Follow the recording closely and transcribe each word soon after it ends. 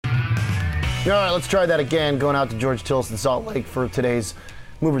All right, let's try that again. Going out to George Tilson, Salt Lake for today's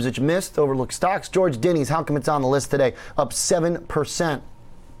movers that you missed. Overlooked stocks. George, Denny's, how come it's on the list today? Up 7%.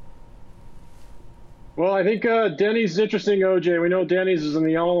 Well, I think Denny's is interesting, OJ. We know Denny's is in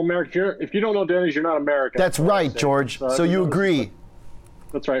the all-American. If you don't know Denny's, you're not American. That's right, George. So you agree?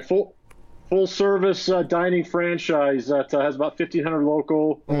 That's right. Full-service dining franchise that has about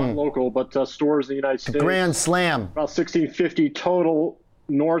 1,500 stores in the United States. Grand slam. About 1,650 total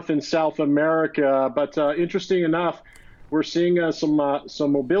North and South America. But interesting enough, we're seeing some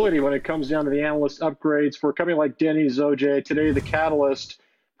mobility when it comes down to the analyst upgrades for a company like Denny's, OJ. Today, the catalyst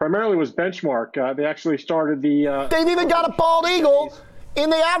primarily was Benchmark. They actually started the... They've even got a bald eagle in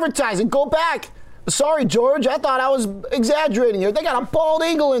the advertising. Go back. Sorry, George. I thought I was exaggerating here. They got a bald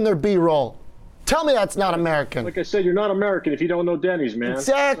eagle in their B-roll. Tell me that's not American. Like I said, you're not American if you don't know Denny's, man.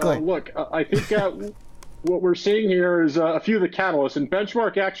 Exactly. Look, I think what we're seeing here is a few of the catalysts, and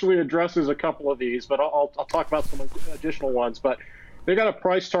Benchmark actually addresses a couple of these, but I'll talk about some additional ones. But they got a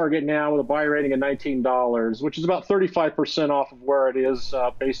price target now with a buy rating of $19, which is about 35% off of where it is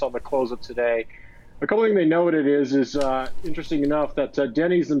based on the close of today. A couple things they noted is interesting enough that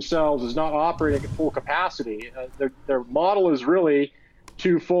Denny's themselves is not operating at full capacity. Their model is really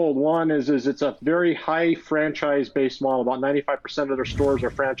twofold. One is it's a very high franchise-based model. About 95% of their stores are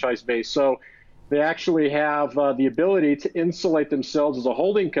franchise-based. So they actually have the ability to insulate themselves as a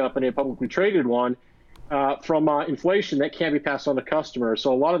holding company, a publicly traded one, from inflation that can't be passed on to customers.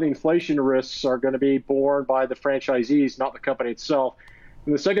 So a lot of the inflation risks are going to be borne by the franchisees, not the company itself.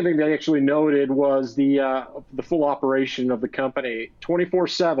 And the second thing they actually noted was the full operation of the company,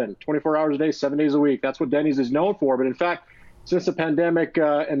 24/7, 24 hours a day, 7 days a week. That's what Denny's is known for. But in fact, since the pandemic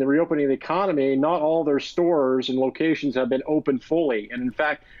and the reopening of the economy, not all their stores and locations have been open fully. And in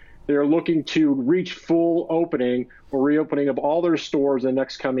fact, they're looking to reach full opening or reopening of all their stores in the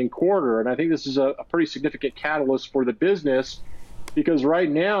next coming quarter. And I think this is a pretty significant catalyst for the business, because right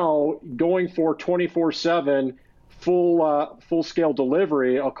now, going for 24/7 full-scale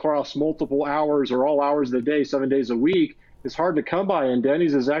delivery across multiple hours or all hours of the day, 7 days a week, is hard to come by. And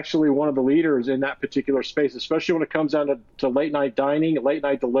Denny's is actually one of the leaders in that particular space, especially when it comes down to late-night dining,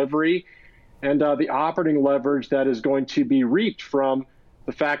 late-night delivery, and the operating leverage that is going to be reaped from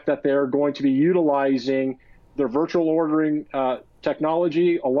the fact that they're going to be utilizing their virtual ordering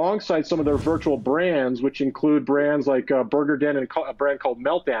technology alongside some of their virtual brands, which include brands like Burger Den and a brand called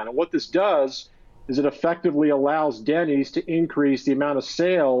Meltdown. And what this does is it effectively allows Denny's to increase the amount of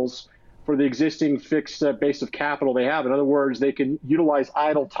sales for the existing fixed base of capital they have. In other words, they can utilize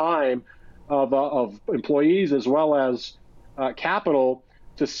idle time of employees as well as capital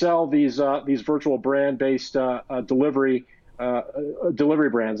to sell these virtual brand-based delivery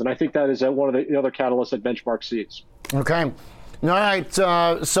brands. And I think that is one of the other catalysts that Benchmark sees. Okay. All right.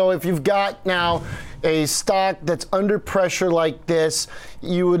 So if you've got now a stock that's under pressure like this,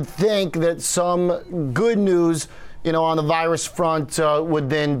 you would think that some good news, on the virus front would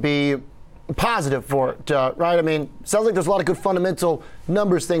then be positive for it, right? I mean, sounds like there's a lot of good fundamental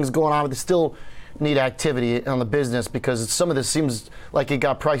numbers things going on, but they still need activity on the business because some of this seems like it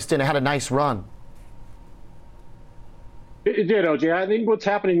got priced in. It had a nice run. It did, OJ. I think what's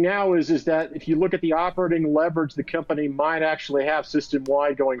happening now is that if you look at the operating leverage the company might actually have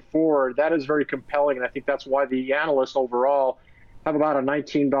system-wide going forward, that is very compelling, and I think that's why the analysts overall have about a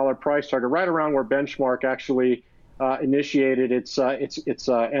 $19 price target, right around where Benchmark actually initiated its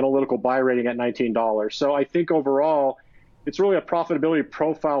analytical buy rating at $19. So I think overall, it's really a profitability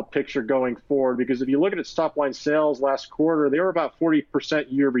profile picture going forward, because if you look at its top-line sales last quarter, they were about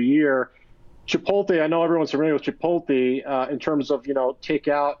 40% year over year. Chipotle, I know everyone's familiar with Chipotle in terms of, take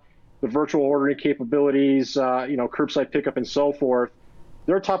out the virtual ordering capabilities, curbside pickup and so forth.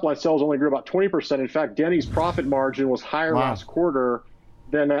 Their top line sales only grew about 20%. In fact, Denny's profit margin was higher last quarter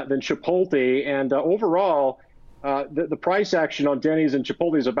than Chipotle. And overall, the price action on Denny's and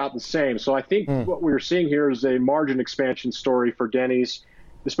Chipotle is about the same. So I think what we're seeing here is a margin expansion story for Denny's,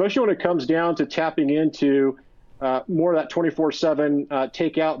 especially when it comes down to tapping into more of that 24/7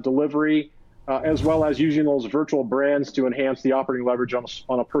 takeout delivery, as well as using those virtual brands to enhance the operating leverage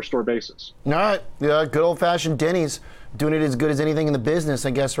on a per-store basis. All right. Yeah, good old-fashioned Denny's doing it as good as anything in the business,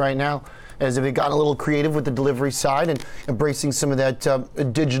 I guess, right now, as if it got a little creative with the delivery side and embracing some of that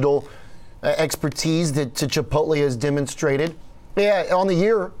digital expertise that Chipotle has demonstrated. Yeah, on the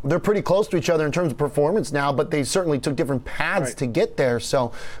year, they're pretty close to each other in terms of performance now, but they certainly took different paths to get there.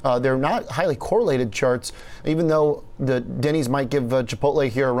 So they're not highly correlated charts, even though the Denny's might give Chipotle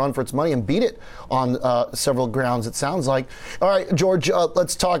here a run for its money and beat it on several grounds, it sounds like. All right, George,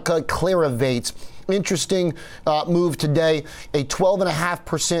 let's talk Clarivate. Interesting move today, a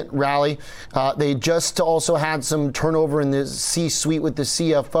 12.5% rally. They just also had some turnover in the C-suite with the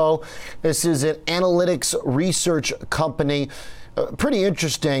CFO. This is an analytics research company. Pretty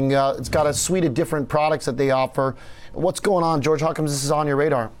interesting. It's got a suite of different products that they offer. What's going on, George? How come this is on your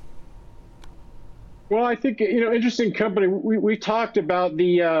radar? Well, I think, interesting company. We talked about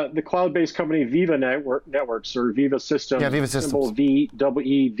the cloud-based company Veeva Networks or Veeva Systems. Yeah, Veeva Systems. Symbol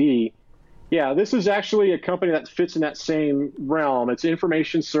VEEV. Yeah, this is actually a company that fits in that same realm. It's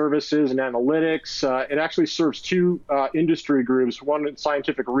information services and analytics. It actually serves two industry groups, one in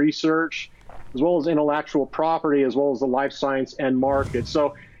scientific research, as well as intellectual property, as well as the life science end market.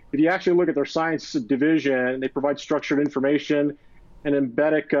 So if you actually look at their science division, they provide structured information and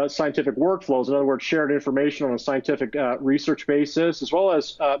embedded scientific workflows. In other words, shared information on a scientific research basis, as well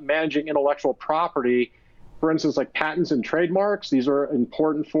as managing intellectual property. For instance, like patents and trademarks. These are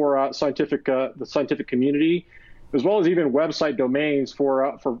important for the scientific community, as well as even website domains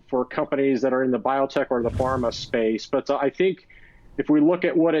for companies that are in the biotech or the pharma space. But I think if we look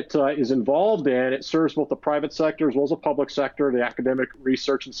at what it is involved in, it serves both the private sector as well as the public sector, the academic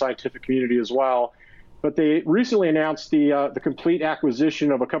research and scientific community as well. But they recently announced the complete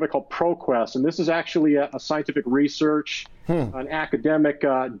acquisition of a company called ProQuest, and this is actually a scientific research, an academic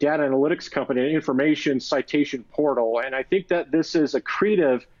data analytics company, an information citation portal. And I think that this is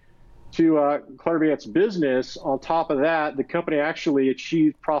accretive to Clarivate's business. On top of that, the company actually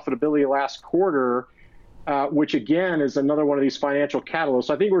achieved profitability last quarter, which again is another one of these financial catalysts.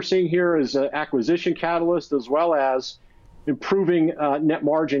 I think we're seeing here is an acquisition catalyst as well as improving net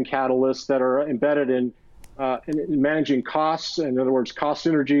margin catalysts that are embedded in managing costs. In other words, cost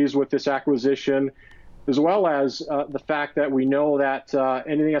synergies with this acquisition, as well as the fact that we know that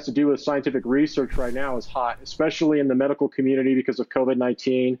anything that has to do with scientific research right now is hot, especially in the medical community because of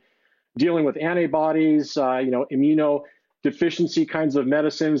COVID-19, dealing with antibodies, immunodeficiency kinds of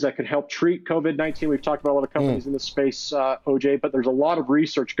medicines that could help treat COVID-19. We've talked about a lot of companies in this space, OJ, but there's a lot of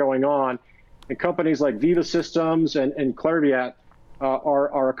research going on. And companies like Veeva Systems and Clarivat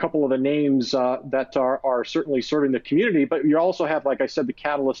are a couple of the names that are certainly serving the community. But you also have, like I said, the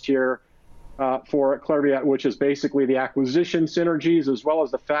catalyst here for Clarivat, which is basically the acquisition synergies, as well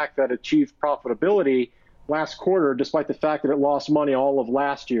as the fact that it achieved profitability last quarter, despite the fact that it lost money all of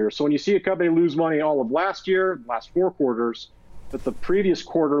last year. So when you see a company lose money all of last year, last 4 quarters, but the previous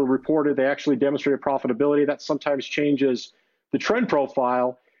quarter reported they actually demonstrated profitability, that sometimes changes the trend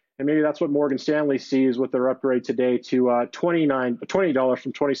profile. And maybe that's what Morgan Stanley sees with their upgrade today to $20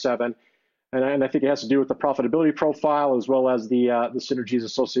 from 27. And I think it has to do with the profitability profile as well as the synergies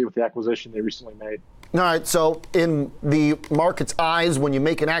associated with the acquisition they recently made. All right, so in the market's eyes, when you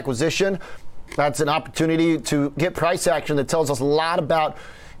make an acquisition, that's an opportunity to get price action that tells us a lot about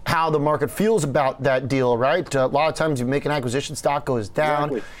how the market feels about that deal, right? A lot of times you make an acquisition, stock goes down.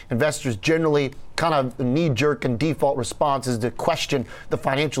 Exactly. Investors generally kind of knee-jerk and default responses to question the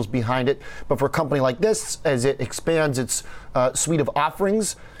financials behind it. But for a company like this, as it expands its suite of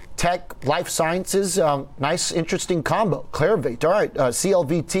offerings, tech, life sciences, nice, interesting combo. Clarivate, all right,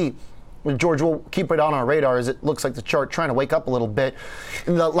 CLVT. George, we'll keep it on our radar as it looks like the chart trying to wake up a little bit.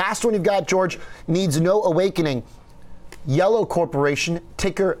 And the last one you've got, George, needs no awakening. Yellow Corporation,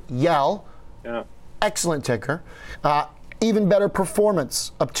 ticker YEL. Yeah. Excellent ticker. Even better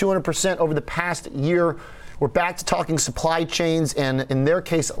performance, up 200% over the past year. We're back to talking supply chains, and in their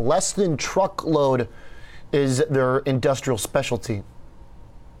case, less than truckload is their industrial specialty.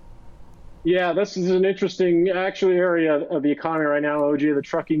 Yeah, this is an interesting, actually, area of the economy right now, OG, the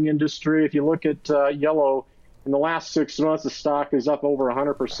trucking industry. If you look at Yellow, in the last 6 months, the stock is up over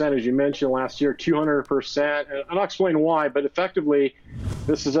 100%, as you mentioned last year, 200%. And I'll explain why, but effectively,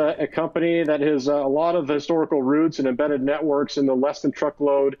 this is a company that has a lot of historical roots and embedded networks in the less than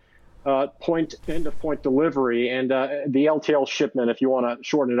truckload end-of-point delivery and the LTL shipment, if you want to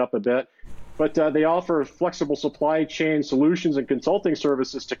shorten it up a bit. But they offer flexible supply chain solutions and consulting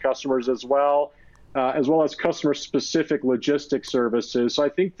services to customers as well as customer-specific logistics services. So I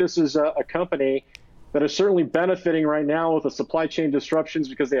think this is a company that is certainly benefiting right now with the supply chain disruptions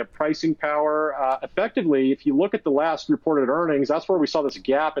because they have pricing power. Effectively, if you look at the last reported earnings, that's where we saw this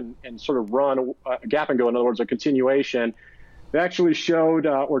gap and sort of run, gap and go, in other words, a continuation. They actually showed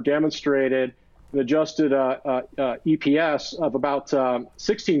or demonstrated an adjusted EPS of about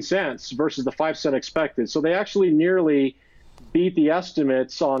 16 cents versus the 5 cent expected. So they actually nearly beat the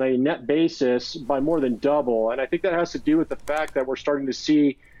estimates on a net basis by more than double. And I think that has to do with the fact that we're starting to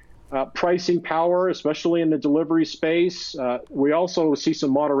see pricing power, especially in the delivery space. We also see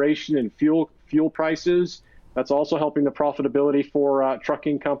some moderation in fuel prices. That's also helping the profitability for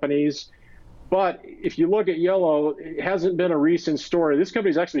trucking companies. But if you look at Yellow, it hasn't been a recent story. This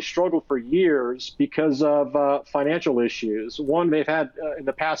company's actually struggled for years because of financial issues. One, they've had in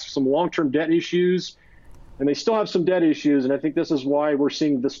the past some long-term debt issues, and they still have some debt issues. And I think this is why we're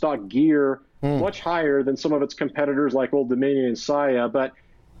seeing the stock gear much higher than some of its competitors like Old Dominion and Saia. But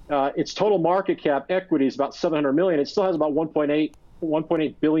its total market cap equity is about $700 million. It still has about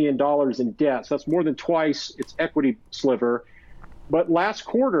 $1.8 billion in debt. So that's more than twice its equity sliver. But last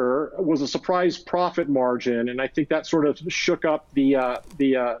quarter was a surprise profit margin, and I think that sort of shook up the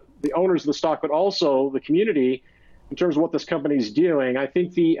owners of the stock, but also the community in terms of what this company is doing. I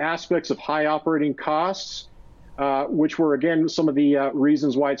think the aspects of high operating costs, which were, again, some of the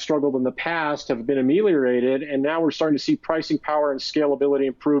reasons why it struggled in the past, have been ameliorated, and now we're starting to see pricing power and scalability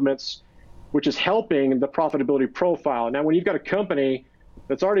improvements, which is helping the profitability profile. Now, when you've got a company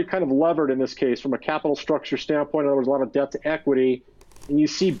that's already kind of levered in this case from a capital structure standpoint, in other words, a lot of debt to equity, and you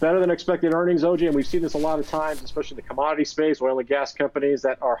see better than expected earnings, OJ, and we've seen this a lot of times, especially in the commodity space, oil and gas companies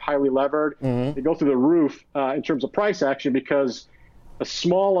that are highly levered, they go through the roof in terms of price action because a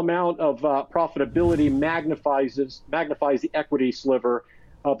small amount of profitability magnifies the equity sliver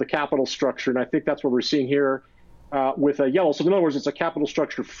of the capital structure, and I think that's what we're seeing here with Yellow. So in other words, it's a capital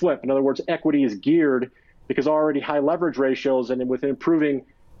structure flip. In other words, equity is geared because already high leverage ratios, and with improving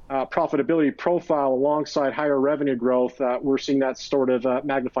profitability profile alongside higher revenue growth, we're seeing that sort of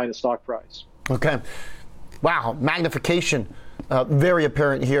magnify the stock price. Okay. Wow, magnification very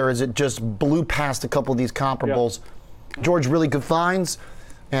apparent here as it just blew past a couple of these comparables. Yeah. George, really good finds,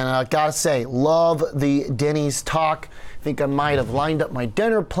 and I gotta say, love the Denny's talk. I think I might have lined up my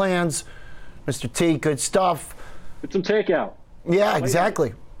dinner plans. Mr. T, good stuff. Get some takeout. Yeah,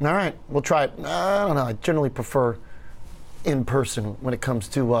 exactly. All right, we'll try it. I don't know. I generally prefer in person when it comes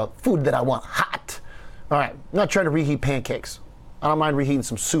to food that I want hot. All right, I'm not trying to reheat pancakes. I don't mind reheating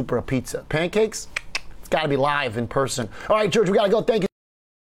some soup or a pizza. Pancakes, it's got to be live in person. All right, George, we got to go. Thank you.